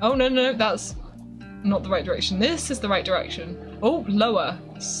least. Oh, no, that's not the right direction. This is the right direction. Oh, lower,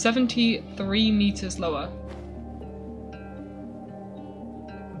 73 meters lower.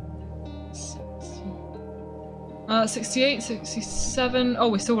 68, 67, oh,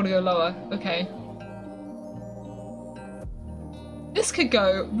 we still want to go lower, okay. This could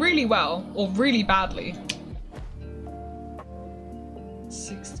go really well, or really badly.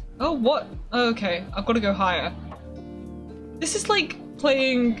 Oh, what? Oh, okay, I've got to go higher. This is like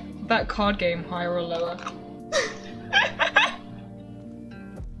playing that card game, higher or lower.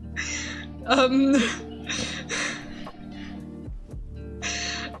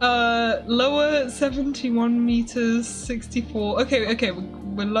 Lower 71 meters, 64. Okay,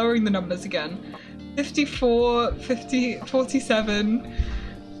 we're lowering the numbers again. 54, 50, 47,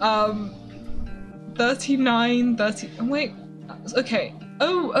 39, 30. Oh, wait. Okay.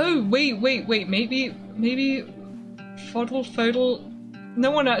 Oh, wait. Maybe Fodl.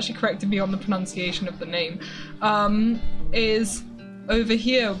 No one actually corrected me on the pronunciation of the name. Is over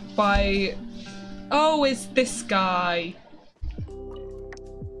here by— oh, it's this guy.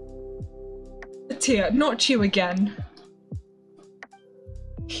 Atiyah, not you again.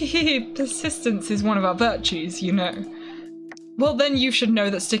 Persistence is one of our virtues, you know. Well, then you should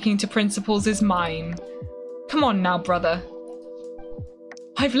know that sticking to principles is mine. Come on now, brother.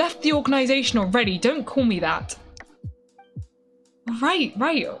 I've left the organization already, don't call me that. Right.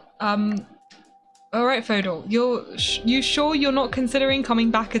 Alright, Fodl, you sure you're not considering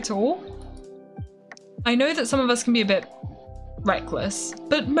coming back at all? I know that some of us can be a bit reckless,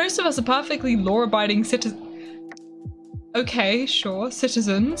 but most of us are perfectly law-abiding citizens. Okay, sure,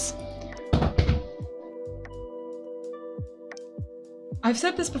 citizens. I've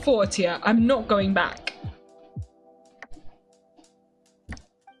said this before, Atiyah, I'm not going back.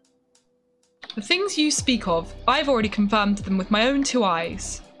 The things you speak of, I've already confirmed them with my own 2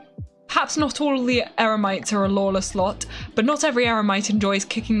 eyes. Perhaps not all the Eremites are a lawless lot, but not every Eremite enjoys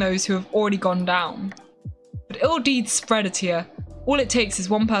kicking those who have already gone down. But ill deeds spread, Atiyah. All it takes is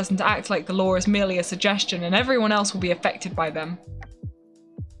one person to act like the law is merely a suggestion, and everyone else will be affected by them.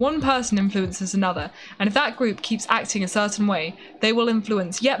 One person influences another, and if that group keeps acting a certain way, they will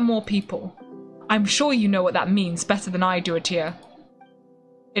influence yet more people. I'm sure you know what that means better than I do, Atiyah.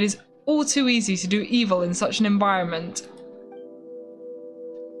 It is all too easy to do evil in such an environment.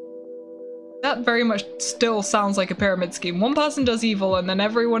 That very much still sounds like a pyramid scheme. One person does evil and then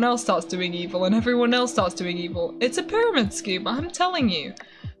everyone else starts doing evil and everyone else starts doing evil. It's a pyramid scheme, I'm telling you.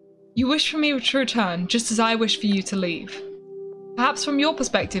 You wish for me to return, just as I wish for you to leave. Perhaps from your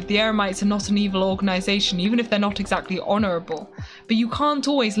perspective, the Eremites are not an evil organization, even if they're not exactly honorable. But you can't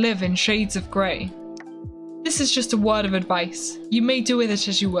always live in shades of grey. This is just a word of advice. You may do with it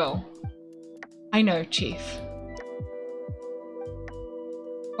as you will. I know, Chief.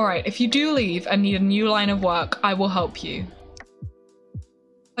 Alright, if you do leave and need a new line of work, I will help you.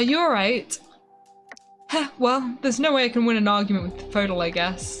 Are you alright? Heh, well, there's no way I can win an argument with Fodl, I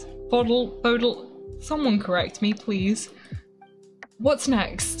guess. Fodl, someone correct me, please. What's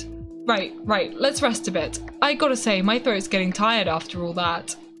next? Right, let's rest a bit. I gotta say, my throat's getting tired after all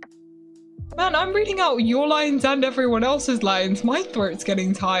that. Man, I'm reading out your lines and everyone else's lines. My throat's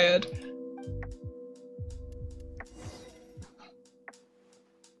getting tired.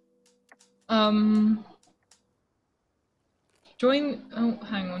 Join— oh,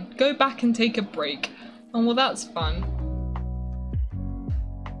 hang on. Go back and take a break. Oh, well, that's fun.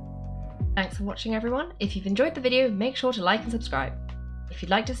 Thanks for watching, everyone. If you've enjoyed the video, make sure to like and subscribe. If you'd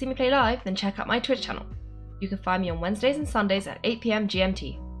like to see me play live, then check out my Twitch channel. You can find me on Wednesdays and Sundays at 8 PM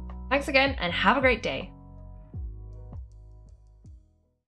GMT. Thanks again, and have a great day.